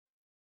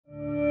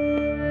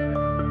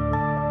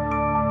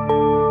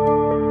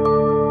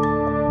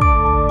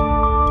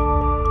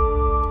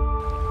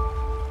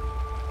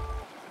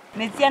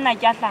metsi ana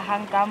ke a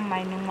hlahang ka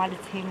maineng wa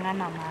Letšeng a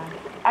namang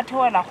a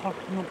theohela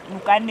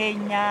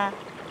nokaneng ya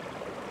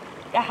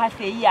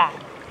Hafeya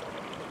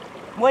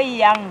mo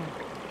yang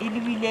e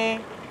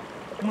lebile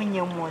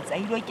monyemotsa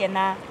ilo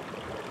kena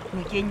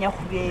nokeng ya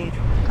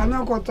Khubedu. Ka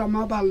nako tsa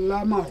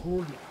maballa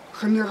maholo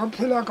re ne re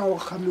phela ka ho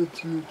kga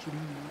metsi nokeng,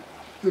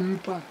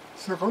 empa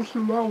se re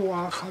hlolwa ho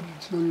akga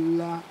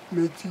bitsong la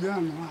metsi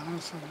ano a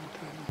sa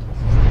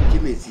nepahetse. Ke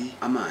metsi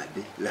a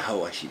mabe le ha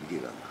o a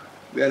shebile ka mane.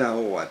 Bjale ha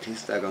o a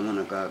testa ka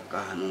mona ka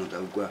hanong o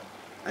tla utlwa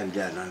a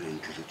bile a na le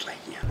ntho tse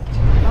tswanyana.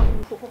 Ba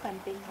bohloko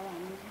kampeng ha wa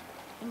nne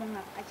e mong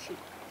a tjhe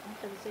a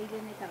tlabisa ile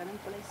ne ka rena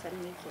mpola isa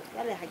metso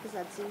yale ha ke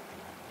sa tsebe.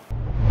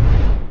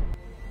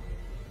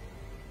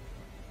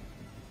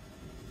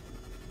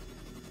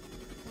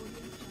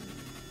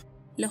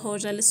 Le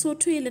hoja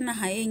Lesotho e le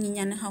naha e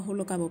nyenyane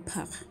haholo ka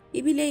bophara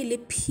ebile e le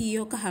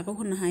phiyo ka hare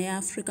ho naha ya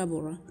Afrika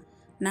Borwa,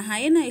 naha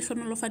ena e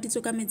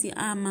hlonolofaditswe ka metsi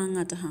a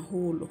mangata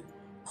haholo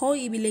ho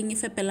ebileng e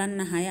fepelang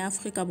naha ya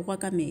Afrika Borwa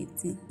ka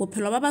metsi.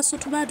 Bophelo ba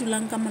Basotho ba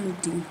dulang ka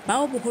Maloraneng,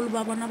 bao boholo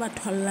ba bona ba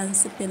thollang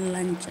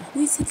sepellantja, bo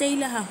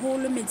itshetlehile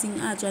haholo metsing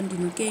a tswang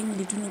dinokeng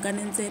le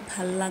dinokaneng tse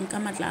phallang ka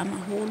matla a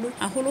maholo,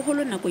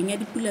 haholoholo nakong ya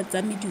dipula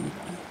tsa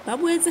medupi. Ba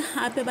boetse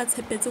hape ba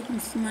tshepetse ho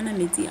fumana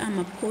metsi a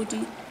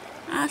maphodi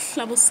a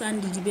hlabosang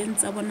didibeng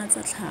tsa bona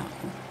tsa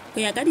tlhaho. Ho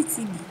ya ka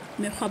ditsebi,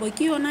 mekgwabo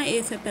ke yona e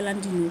fepelang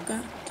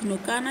dinoka,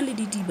 dinokana le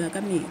didiba ka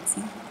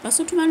metsi.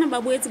 Basotho bana ba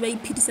boetse ba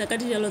iphedisa ka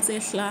dijalo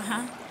tse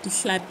hlaha,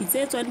 dihlapi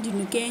tse tswang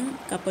dinokeng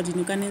kapa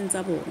dinokaneng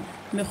tsa bona.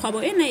 Mekgwabo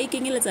ena e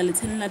kenyeletsa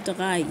Letšeng la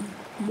Terai,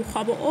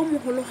 mokgwabo o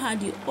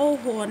moholohadi o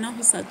ho ona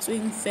ho sa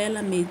tsweng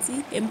fela metsi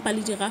empa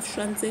le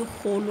dirafshwana tse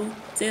kgolo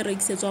tse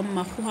rekisetswang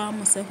makgowa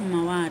mose ho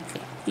mawatle.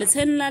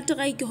 Letšeng la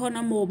Terai ke hona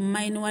moo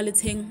mine wa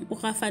Letšeng o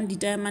rafang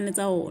ditaemane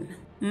tsa ona.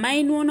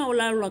 Mine ona o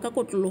laolwa ka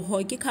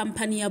kotloloho ke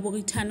khampani ya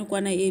Boritane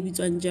kwana e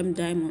bitswang Letšeng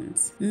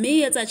Diamonds, mme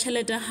e etsa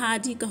tjhelete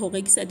hadi ka ho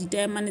rekisa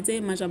ditaemane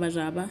tse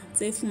majabajaba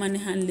tse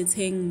fumanehang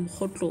Letšeng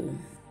mokgotlong.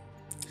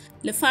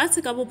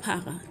 Lefatshe ka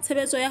bophara,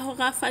 tshebetso ya ho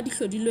rafa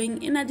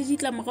dihlodilweng e na le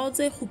ditlamorao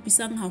tse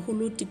kgupisang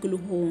haholo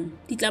tikolohong.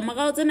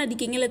 Ditlamorao tsena di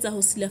kenyeletsa ho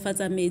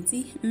silafatsa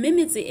metsi, mme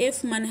metse e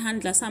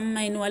fumanehang tlasa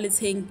mine wa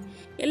Letšeng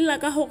e lla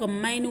ka hore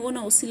mine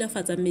ona o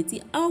silafatsa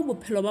metsi ao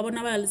bophelo ba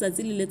bona ba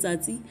letsatsi le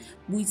letsatsi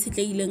bo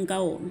itshetlehileng ka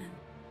ona.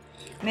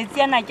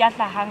 Metsi ana ke a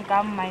hlahang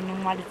ka maineng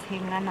wa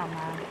Letšeng a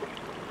namang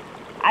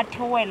a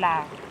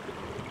theohela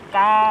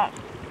ka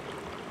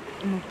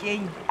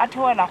nokeng, a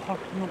theohela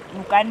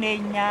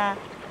nokaneng ya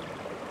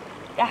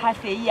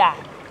Hafeya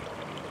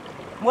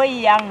mo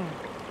yang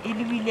e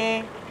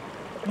lebile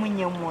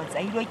monyemotsa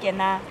ilo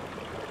kena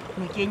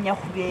nokeng ya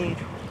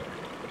Khubedu.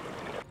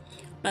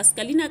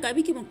 Pascalina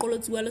Kabi ke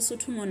moqolotsi wa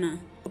Lesotho mona.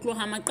 Ho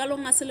tloha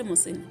maqalong a selemo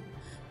sena,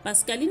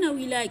 Pascalina o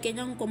ile a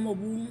kenya nko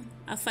mobung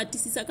a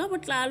fatisisa ka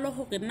botlalo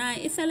hore na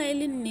e fela e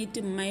le nnete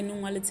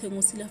maineng wa Letšeng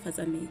o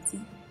silafatsa metsi.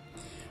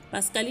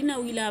 Pascalina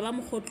o ile a ba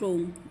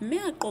mokgotlong mme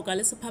a qoka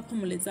le sephapha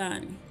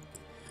Moletsane.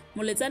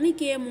 Moletsane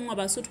ke e mong wa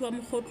Basotho ba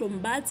mokgotlong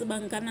ba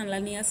tsebang ka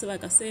nalane ya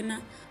sebaka sena,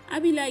 a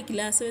bile a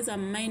kile a sebetsa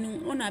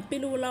maineng ona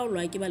pele o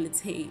laolwa ke ba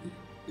Letšeng.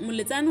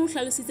 Moletsane o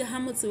hlalositse ha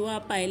motse wa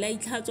Paela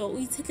itlhatswa o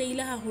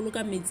itshetlehile haholo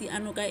ka metsi a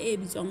noka e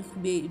bitswang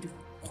Khubedu.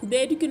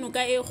 Khubedu ke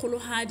noka e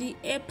kgolohadi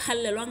e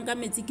phallelwang ka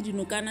metsi ke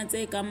dinokana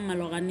tse kang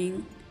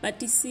Maloraneng,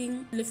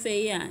 Patising le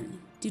Feyane.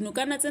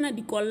 Dinokana tsena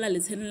di kolla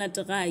Letšeng la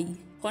Terai,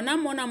 hona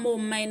mona moo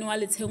mine wa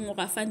Letšeng o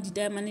rafang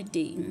ditaemane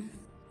teng.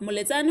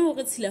 Moletsane o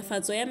re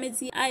tshilafatso ya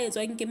metsi a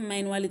etswang ke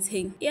mine wa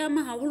Letšeng e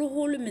ama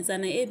haholoholo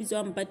metsana e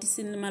bitswang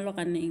Patising le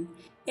Maloraneng,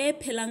 e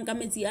phelang ka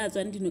metsi a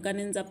tswang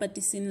dinokaneng tsa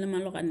Patising le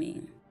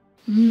Maloraneng.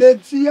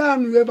 Metsi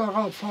ano e ba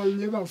rafang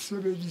le ba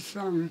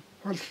sebedisang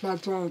ho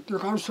hlatswa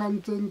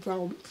dirafshwaneng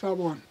tsa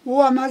bona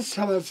o ama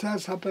setjhaba se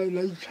sa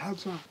Paela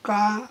itlhatswa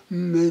ka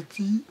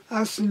metsi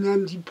a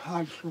senyang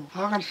diphahlo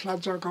ha re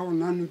hlatswa ka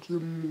ona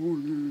nokeng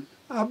mono,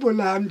 a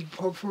bolayang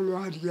diphoofolo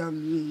ha di a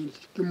mmele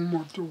ke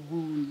mmoto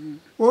hono.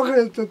 O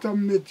re etsetsa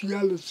metsi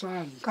ya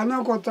letswai ka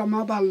nako tsa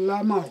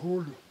maballa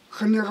maholo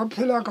re ne re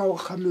phela ka ho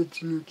kga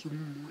metsi nokeng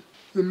mona,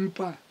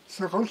 empa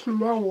se re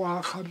hlolwa ho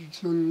akga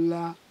bitsong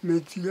la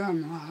metsi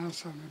ano a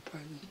sa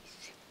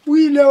nepahetse. O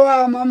ile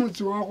wa ama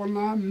motse wa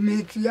rona,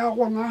 metsi ya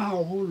rona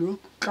haholo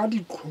ka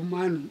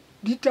diqhomane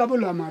di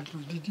tabola matlo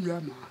di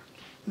diamana.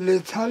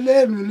 Letsha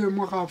leno le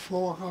morafo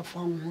o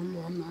rafang ho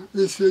lona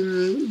e seng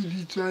e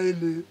bitswa e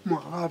le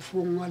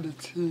morafong wa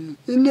Letšeng.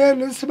 E ne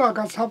le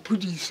sebaka sa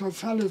phodiso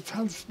sa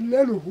letsha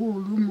le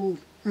leholo moo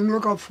e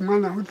no ka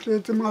fumana ho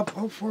tletse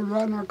maphoofolo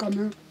ana ka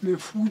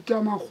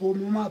mefuta,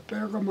 makgomo,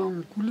 mapere,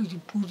 manku le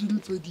dipudi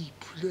tse di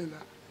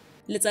iphulelang.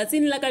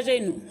 Letsatsing la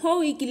kajeno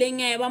ho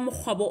ikileng ya eba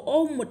mokgwabo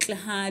o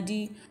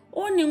motlehadi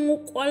o neng o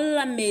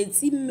kolla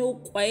metsi mme o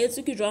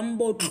kwaetswe ke jwang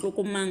bo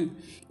tlokomang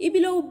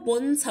ebile o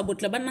bontsha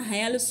botle ba naha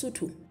ya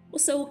Lesotho o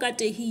se o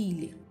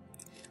katehile.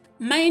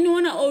 Mine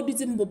ona o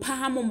dutseng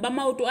bophahamong ba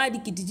maoto a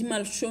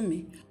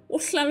dikididi-malshome o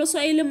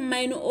hlaloswa e le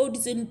mine o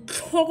dutseng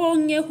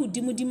tlhorong e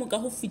hodimodimo ka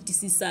ho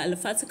fetisisa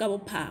lefatshe ka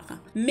bophara,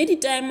 mme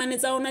ditaemane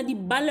tsa ona di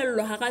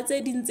balellwa hara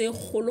tse ding tse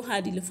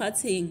kgolohadi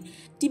lefatsheng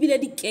di bile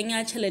di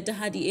kenya tjhelete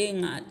hadi e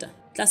ngata.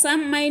 Tlasa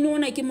mine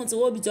ona ke motse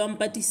o bitswang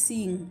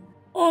Patising.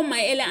 O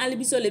maele a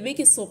lebitso lebe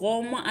ke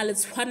seromo a le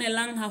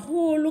tshwanelang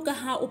haholo ka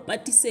ha o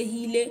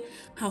patisehile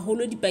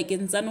haholo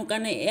dipakeng tsa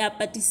nokana ya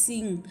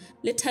Patising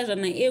le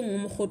thajana e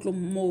nngwe mokgotlong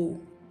moo.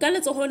 Ka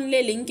letsohong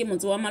le leng ke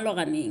motse wa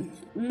Maloraneng,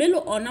 mme le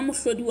ona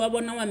mohlodi wa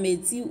bona wa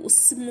metsi o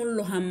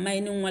simolloha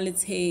mineng wa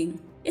Letšeng.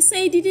 E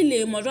se di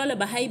dilemo jwale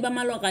bahai ba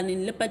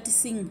Maloraneng le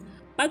Patising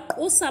ba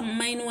qosa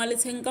mine wa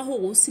Letšeng ka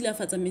hore o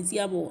silafatsa metsi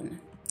a bona.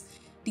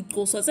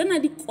 Diqoso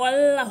tsena di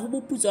kolla ho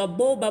boputswa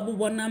bo ba bo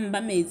bonang ba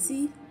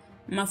metsi,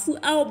 mafu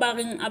ao ba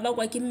reng a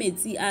bakwa ke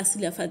metsi a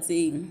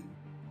silafatseng.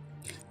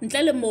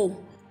 Ntle le moo,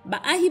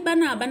 baahi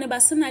bana ba ne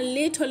ba sena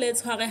letho le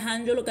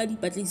tshwarehang jwalo ka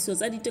dipatlisiso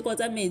tsa diteko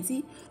tsa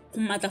metsi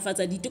ho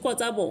matlafatsa diteko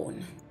tsa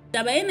bona.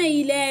 Taba ena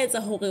e ile ya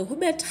etsa hore ho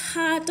be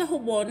thata ho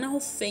bona ho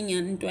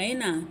fenya ntwa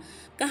ena,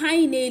 ka ha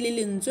e ne e le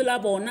lentswe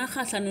la bona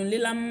kgahlanong le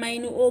la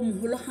mine o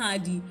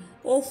moholohadi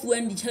o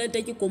fuwang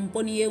ditjhelete ke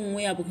komponi e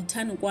nngwe ya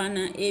Britain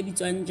kwana e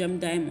bitswang Letšeng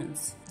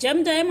Diamonds.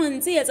 Letšeng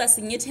Diamonds e etsa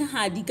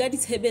senyethehadi ka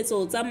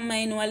ditshebetso tsa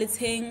mine wa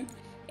Letšeng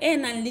e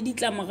nang le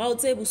ditlamorao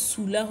tse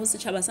bosula ho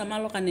setjhaba sa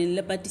Maloraneng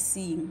le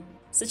Patising.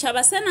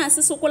 Setjhaba sena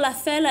se sokola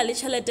fela le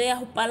tjhelete ya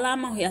ho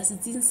palama ho ya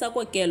setsing sa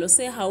kokelo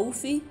se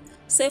haufi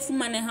se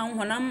fumanehang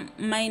hona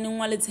mineng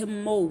wa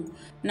Letšeng moo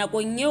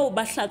nakong eo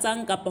ba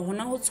hlatsang kapa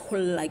hona ho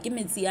tsholla ke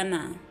metsi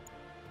ana.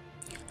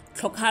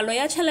 Tlhokahalo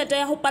ya tjhelete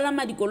ya ho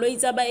palama dikoloi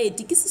tsa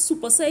baeti ke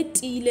sesupo se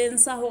tiileng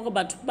sa hore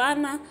batho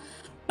bana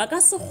ba ka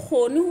se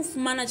kgone ho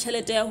fumana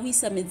tjhelete ya ho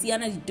isa metsi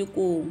ana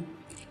ditekong,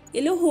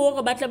 e le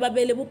hore ba tla ba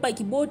be le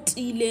bopaki bo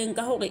tiileng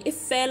ka hore e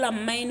fela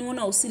mine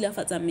ona o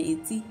silafatsa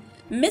metsi,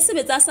 mme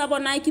sebetsa sa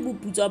bona ke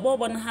boputswa bo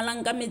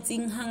bonahalang ka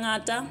metsing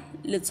hangata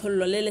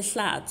letshollo le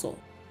lehlatso.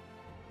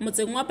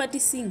 Motseng wa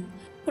Patising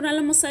ho na le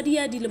mosadi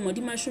ya dilemo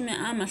di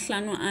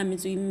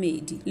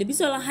 52.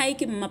 Lebitso la hae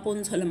ke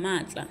Mmapontsho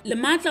Lematla.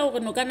 Lematla o re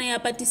nokana ya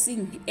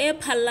Patising e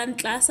phallang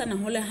tlasa na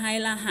ho lehae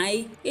la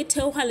hae e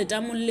theoha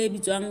letamong le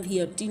bitswang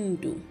Rio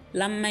Tinto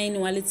la mine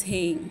wa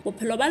Letšeng.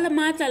 Bophelo ba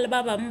Lematla le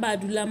ba bang ba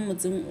dulang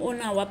motseng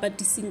ona wa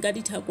Patising ka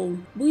dithakong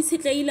bo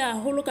itshetleile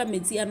haholo ka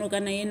metsi a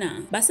nokana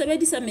ena. Ba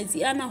sebedisa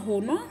metsi ana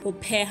ho nwa, ho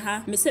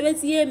pheha,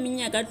 mesebetsi e meng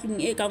ya ka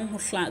tlung e kang ho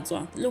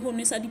hlatswa le ho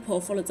nwesa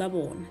diphoofolo tsa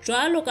bona.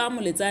 Jwalo ka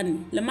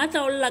Moletsane,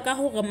 Lematla o lla ka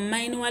hore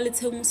mine wa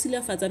Letšeng o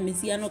silafatsa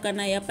metsi a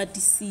nokana ya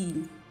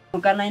Patising.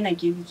 Nokana ena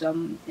ke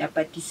bitswang ya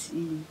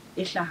Patising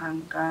e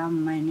hlahang ka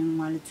mineng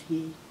wa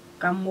Letšeng,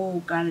 ka moo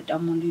ka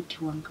letamong le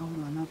thiwang ka ho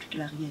lona ho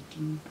thukela Rio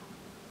Tinto.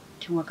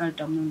 Thiwa ka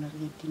letamong la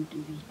Rio Tinto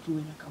e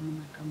tlohela ka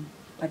mona ka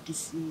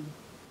Patising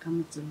ka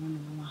motseng mona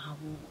wa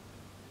habo.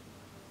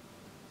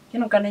 Ke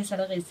nokana e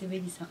sale re e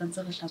sebedisa re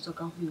ntse re hlatswa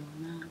ka ho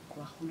yona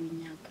kwa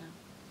kgolong ya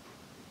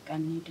ka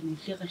nnete ne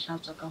re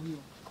hlatswa ka ho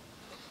yona.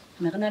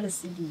 Ne re na le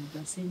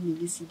sediba se ne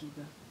le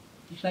sediba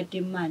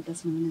difateng manta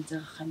se ne ntse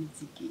re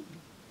kganetse teng.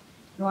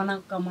 Le hona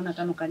ka mona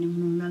ka nokaneng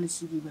ho na le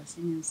sediba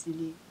se neng se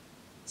le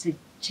se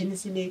tshene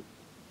se le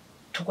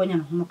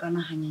thokonyana ho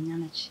nokana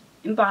hanyenyana tjhe.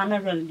 Empa hana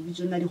jwale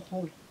lebitso la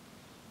dikgola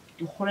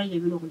le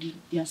belo go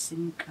di a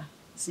senka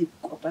se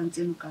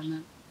kopantse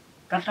nokana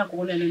ka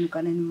hlakola le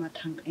nokana le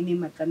mathanga ene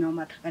matlame wa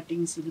mathaka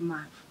teng se le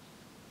mafu.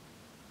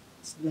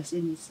 Sediba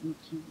se ne se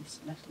nkile se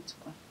lahletse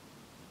kwa.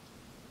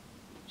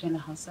 Jala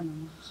ha sana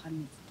mo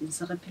kganetse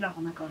se re phela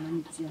gona ka ona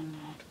metsi ana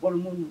motho bolo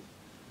mono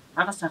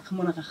ha re sa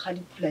khmona ga ga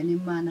dipulane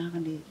mana ha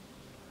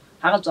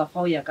re tswa fa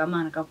o ya ka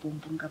mana ka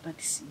pompong ka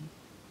Patising.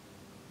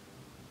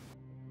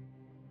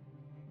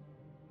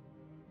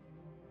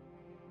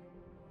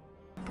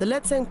 The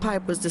Letšeng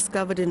pipe was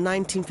discovered in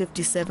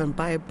 1957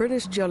 by a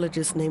British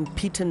geologist named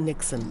Peter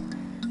Nixon.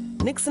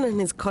 Nixon and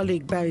his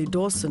colleague Barry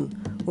Dawson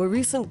were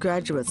recent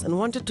graduates and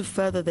wanted to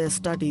further their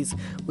studies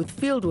with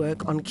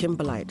fieldwork on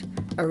kimberlite,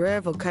 a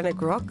rare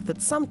volcanic rock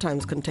that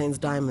sometimes contains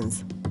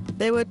diamonds.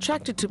 They were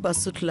attracted to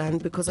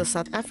Basotholand because a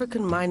South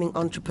African mining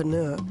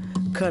entrepreneur,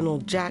 Colonel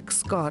Jack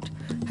Scott,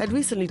 had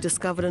recently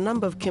discovered a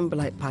number of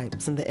kimberlite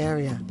pipes in the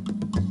area.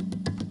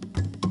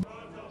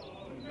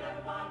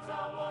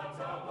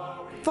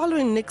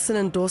 Following Nixon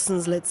and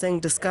Dawson's Letšeng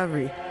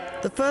discovery,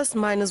 the first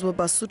miners were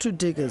Basotho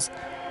diggers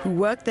who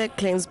worked their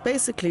claims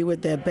basically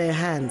with their bare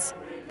hands.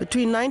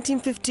 Between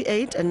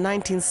 1958 and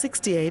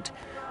 1968,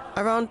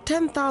 around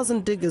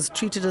 10,000 diggers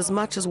treated as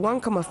much as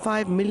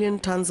 1.5 million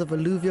tons of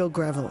alluvial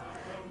gravel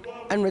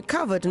and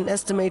recovered an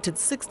estimated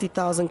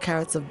 60,000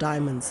 carats of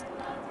diamonds.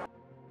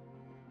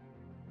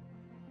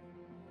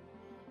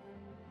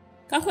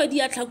 Ka kgwedi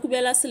ya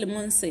Tlhakubele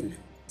selemong sena,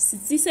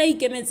 setsi se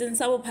ikemetseng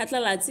sa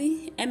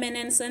bophatlalatsi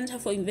MNN Center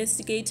for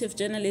Investigative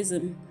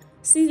Journalism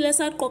se ile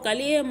sa qoqa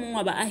le e mong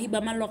wa baahi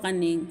ba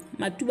Maloraneng,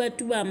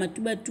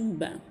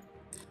 Matubatuba.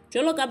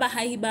 Jwalo ka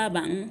baahi ba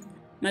bang,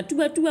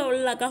 Matubatuba o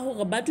lla ka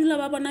hore ba dula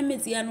ba bona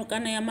metsi a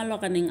nokana ya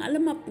Maloraneng a le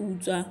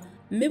maputswa,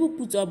 mme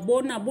boputswa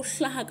bona bo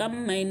hlaha ka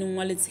mineng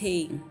wa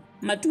Letšeng.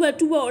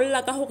 Matubatuba o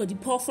lla ka hore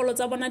diphoofolo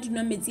tsa bona di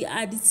nwa metsi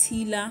a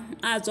ditshila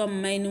a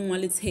tswang mineng wa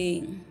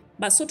Letšeng.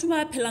 Basotho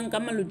ba phelang ka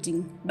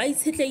Maloting ba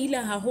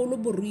itshetleile haholo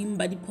boruing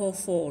ba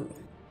diphoofolo.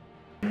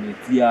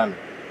 Metsi ana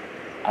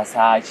a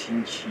sa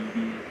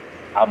tjhintjhile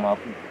a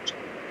maputswa.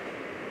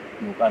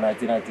 nokana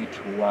tsena tse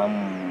thuwang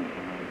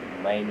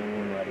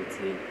maenong wa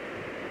Letšeng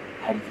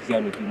ha di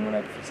fihla no ke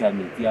mona di fihla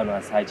metsi ano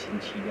a sa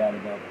tšhintšhile a le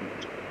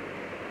bakudi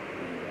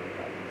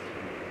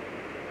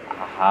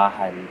ha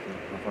hantle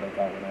le gore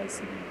ka gona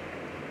se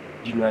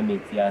di nwa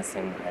metsi a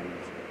seng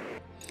hantle.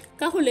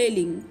 Ka go le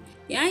leng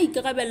ya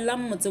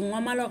ikarabellang motseng wa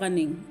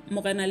Maloraneng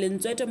Morena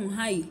Lentsoete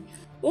Mohai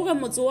o re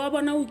motse wa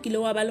bona o kile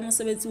wa ba le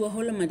mosebetsi wa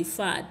ho lema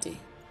difate.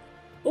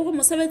 O re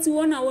mosebetsi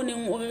wona o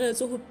neng o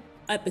reretswe ho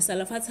apesa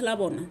lefatshe la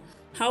bona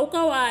ha o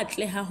ka wa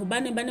atleha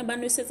hobane ba ne ba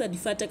nwesetsa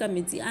difate ka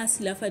metsi a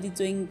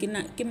silafaditsweng ke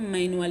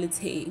mmaene wa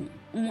Letšeng.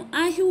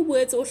 Moahi o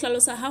boetse o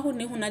hlalosa ha ho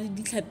ne ho na le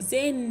ditlhapi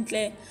tse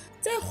ntle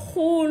tse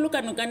kgolo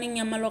ka nokaneng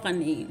ya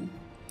Maloraneng.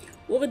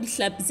 O re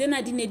dihlapi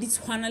tsena di ne di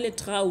tshwana le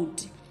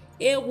trout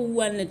e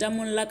ruuwang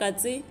letamong la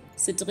Katse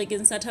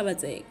seterekeng sa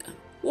Thabatseka.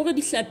 O re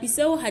dihlapi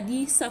tseo ha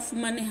di sa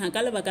fumaneha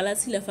ka lebaka la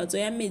tshilafatso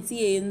ya metsi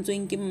e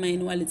entsweng ke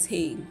mmaene wa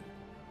Letšeng.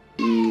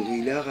 Re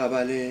ile ga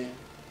ba le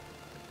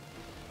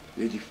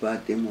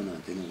difate mona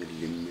tse ne re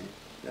di lemme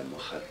la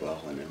mokgatlo wa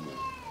gona mo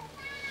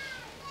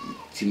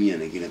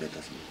tshimiana ke le ka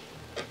tlase mo.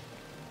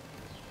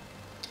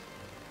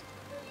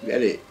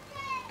 Jale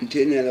ntho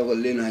ena ya go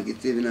lena ha ke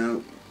tsebe na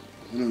ho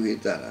ne ho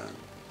etsahalang.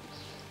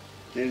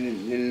 Le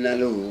nna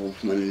le ho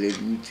fumana le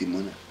dutse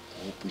mona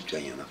go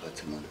putswanyana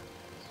fatshe mona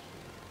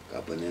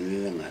kapa ne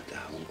le ngata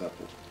ha o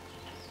kapo.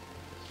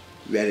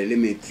 Jale le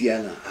metsi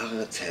ana a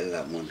re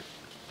tshella mona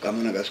ka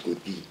mona ka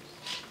Scotland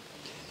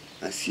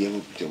a siya mo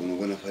putsa bona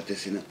bona fate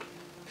sena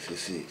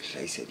se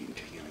hlaisa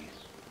dinthonyana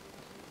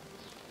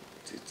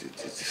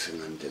tse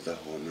sengante tsa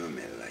go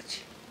nomella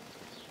tshi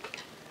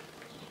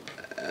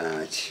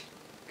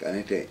ka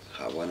nete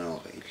ga bona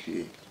gore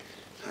ehlile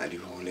ha di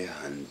hole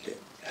hantle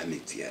ha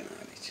metsi ana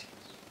a letše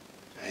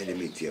ha ile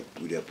metsi ya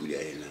pula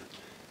ena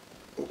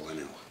o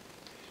bona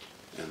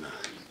gore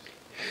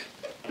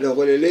le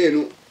go le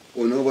leno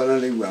o no bona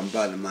le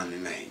buamba le mane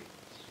nine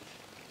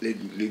le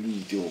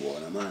dutse go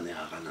bona mane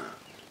ha kana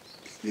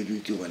le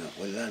dutse bona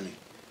go lane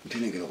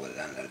ntene ke go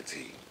lana la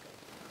Letšeng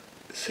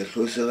se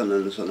hlose gana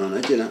le sona na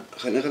tjena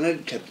gana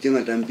ditlhapi tse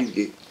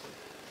ngatampile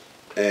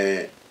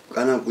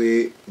kana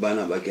kwe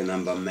bana ba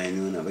kenang ba mine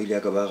ona ba ile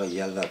ka ba ga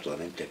yalla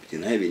tsona ditlhapi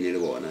tsena ha e bene le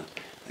bona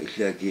a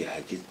ihla ke ha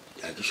ke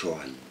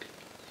shwana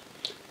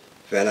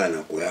fela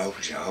na go ya ho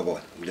fihla ha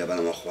bona ile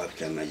bana magwa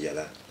fitlang a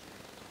jela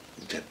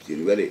ditlhapi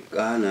tsena bale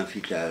kana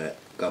fihla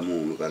ka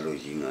mono ka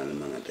lodging a le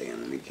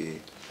mangatanyana ne ke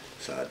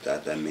sa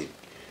tata me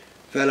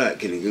fela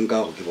ke ne ke nka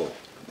go ke bo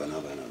bana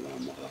ba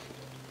mogafo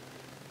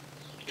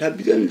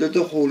tlhapi tse ntle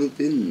tse kgolo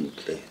tse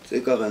ntle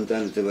tse ka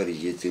gantane tse ba di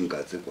jetseng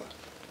ka tse kwa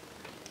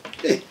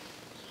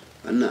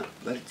banna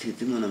ba di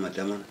tshetse mona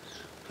matamana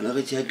gona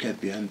re tšea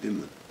tlhapi hampe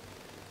mona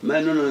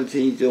mane o na le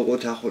tshenyitse go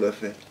thakgolo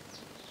fela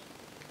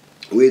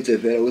o etse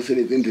fela o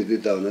sebetse ntho tse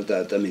tsa ona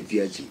tsa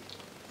metsi a tšeng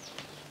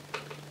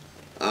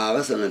a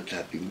ba sana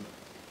tlhapi mo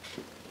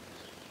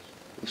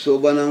o se o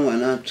bona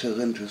ngwana a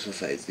tshwere ntho se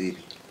sa e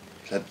tsebe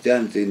tlhapi tse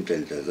ane tse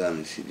ntlentle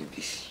tsane se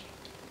ditisi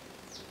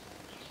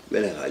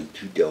bele ga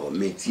ithuta gore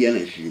metsi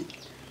ana ehlile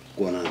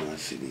kona na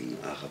sebeng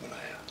a ga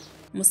bolaya.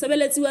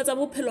 Mosebeletsi wa tsa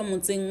bophelo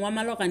motseng wa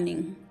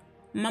Maloraneng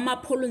Mama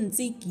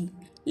Polontsiki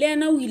le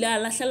yena o ile a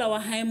lahlela wa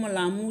hae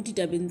molamu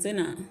ditabeng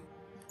tsena.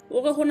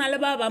 O re ho na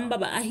le ba bang ba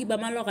baahi ba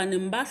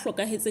Maloraneng ba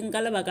hlokahetseng ka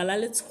lebaka la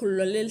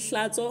letshollo le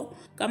lehlatso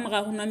ka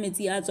mora ho nwa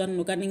metsi a tswang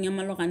nokaneng ya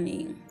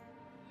Maloraneng.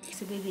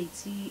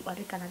 Sebeletsi wa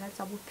lekala la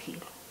tsa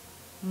bophelo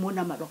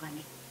mona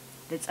Maloraneng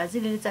letsatsi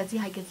le letsatsi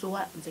ha ke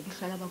tsoa ntse ke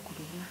hlola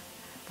bakudi bona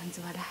ba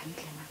ntse ba le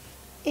hantle na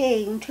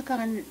ntho ka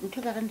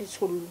reng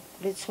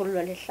letshollo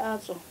le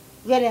hlatso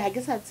jwale ha ke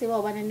sa tseba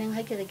ho bananeng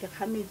ha ke re ke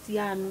kga metsi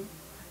ano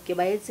ke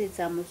ba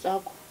etsetsa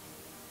motswako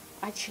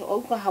a tjhe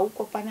o utlwa ha o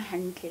kopana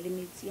hantle le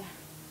metsi ana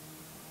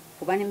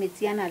hobane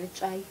metsi ana le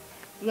tswai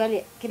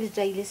jwale ke le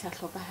tswai le sa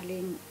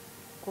hlokahaleng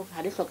go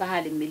ha le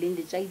hlokahale mmeleng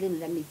le tswai le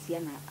la metsi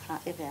ana a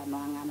e re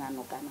anwang ana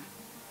no kana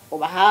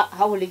oba ha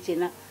ho le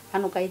tjena ha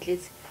no ka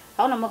itletse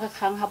ha ona mo re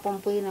kgang ha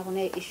pompo ena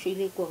gone e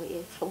shwele gore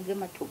e hlokile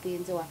mathopo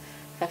entse wa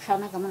ka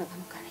khana ka mona ka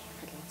mokana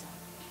e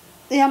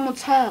letsa ya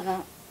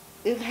motshara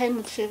e re ha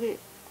motshebe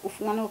o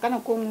fungana kana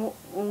go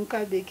o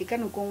nka beke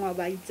kana go ngwa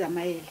ba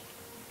itsamaele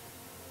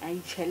a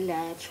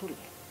itshella a tshole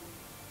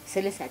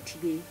se le sa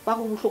thibe ba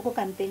go bohloko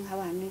kampeng ha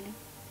ba nwele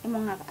e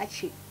monga a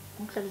tshi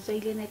o tlaletswa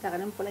ile ne ka ga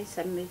lempola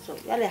isammetso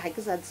yale ha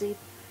ke sa tse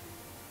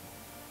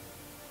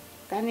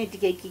kana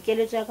ke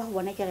keletso ka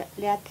go bona ke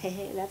le a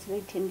thehe la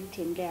tsele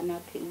 10 le ana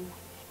pheu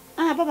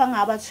ba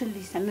banga ba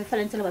tshulisa mme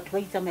fela ntse le batho ba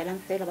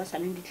itsamaelang fela ba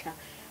saneng ditla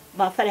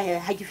ba fela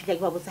ha ke fihla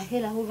ke ba botsa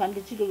hela ho jwang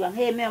le tsilo jwang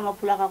he me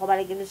maphula ga go ba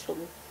le ke le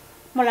tsholo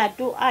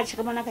molato a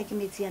tshire bona ka ke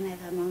metsi yana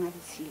ga nwa nga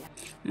ditshila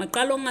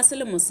maqalong a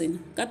selemo sena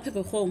ka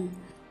Pherekgong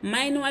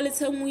mine wa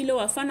Letšeng o ile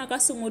wa fana ka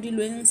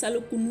sengodilweng sa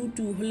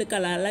lekunutu ho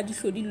lekala la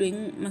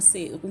dihlodilweng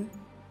Maseru.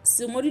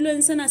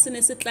 Sengodilweng sena se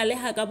ne se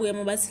tlaleha ka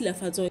boemo ba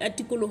tshilafatso ya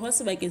tikoloho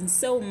sebakeng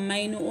seo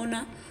mine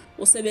ona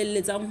o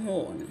sebelletsang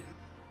hona.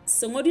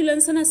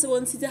 Sengodilweng sena se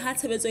bontshitse ha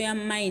tshebetso ya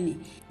mine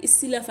e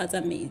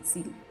silafatsa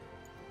metsi.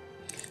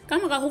 Ka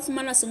mora ho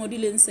fumana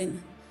sengodilweng sena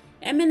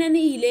MNN e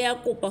ile ya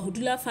kopa ho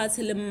dula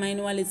fatshe le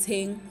mmaene wa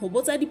Letšeng ho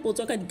botsa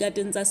dipotso ka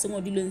dikateng tsa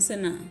sengodilweng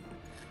sena.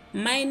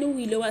 Mmaene o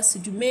ile wa se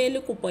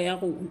dumele kopo ya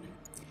rona.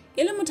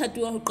 E le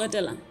mothati wa ho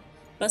qetela,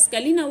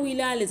 Pascalina o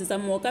ile a letsetsa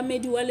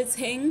mookamedi wa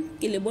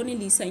Letšeng ke Lebone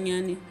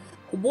Leisanyane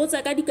ho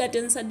botsa ka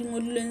dikateng sa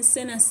dingodilweng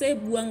sena se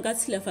buang ka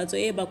tshilafatso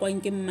e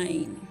bakwang ke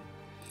mmaene.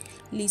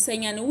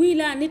 Leisanyane o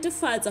ile a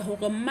netefatsa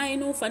hore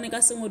mmaene o fane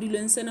ka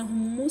sengodilweng sena ho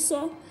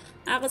mmuso,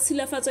 a re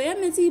tshilafatso ya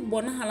metsi e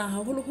bonahala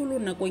haholoholo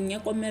nakong ya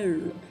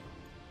komello.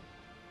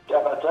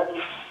 Taba tsa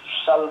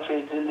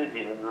di-sulfates le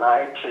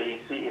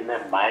di-nitrates in a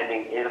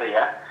mining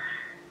area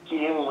ke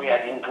e nngwe ya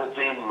dintho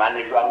tse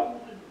manejwang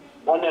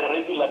on a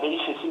regular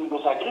basis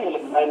because I agree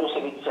with mine o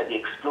sebedisa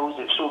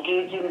di-explosives, so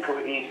ke ntho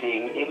e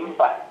teng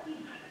empa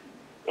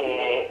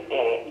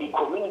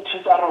di-community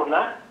tsa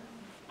rona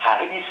ha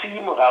re di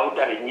siye morao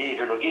tabeng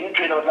eno. Ke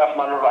ntho ena o tla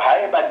fumana hore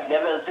ha eba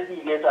di-levels di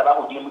ile tsa ba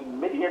godimo,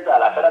 mme di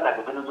etsahala fela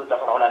nako tse tsa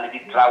fona ho na le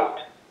di-drought.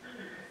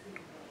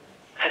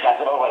 Re tla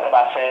tseba hore re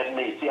ba fe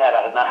metsi ha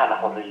re nahana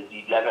hore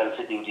di-levels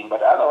di hodimo,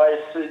 but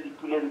otherwise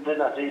dipuleng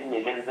tsena tse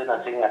neleng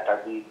tsena tse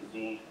ngata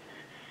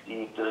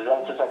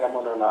di-results tsa ka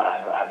mona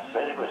are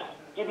very good.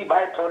 Ke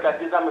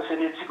di-byproduct tsa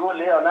mosebetsi ko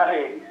le yona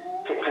re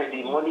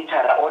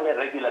di-monitor on a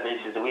regular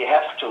basis. We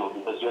have to,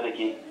 because jwale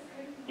ke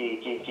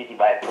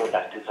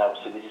di-byproduct tsa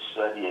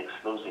mosebediswa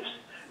di-explosives.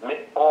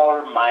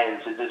 All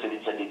mines tse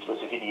sebedisa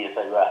di-explosives di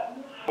etsa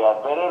jwalo. We are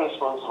very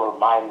responsible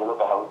mine, we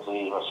look how to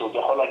so ke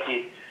hola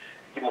ke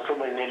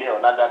mohlomong ne le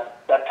yona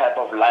that type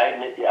of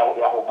line ya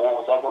ho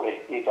botsa gore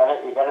e ka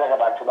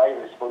batho ba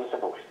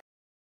irresponsible.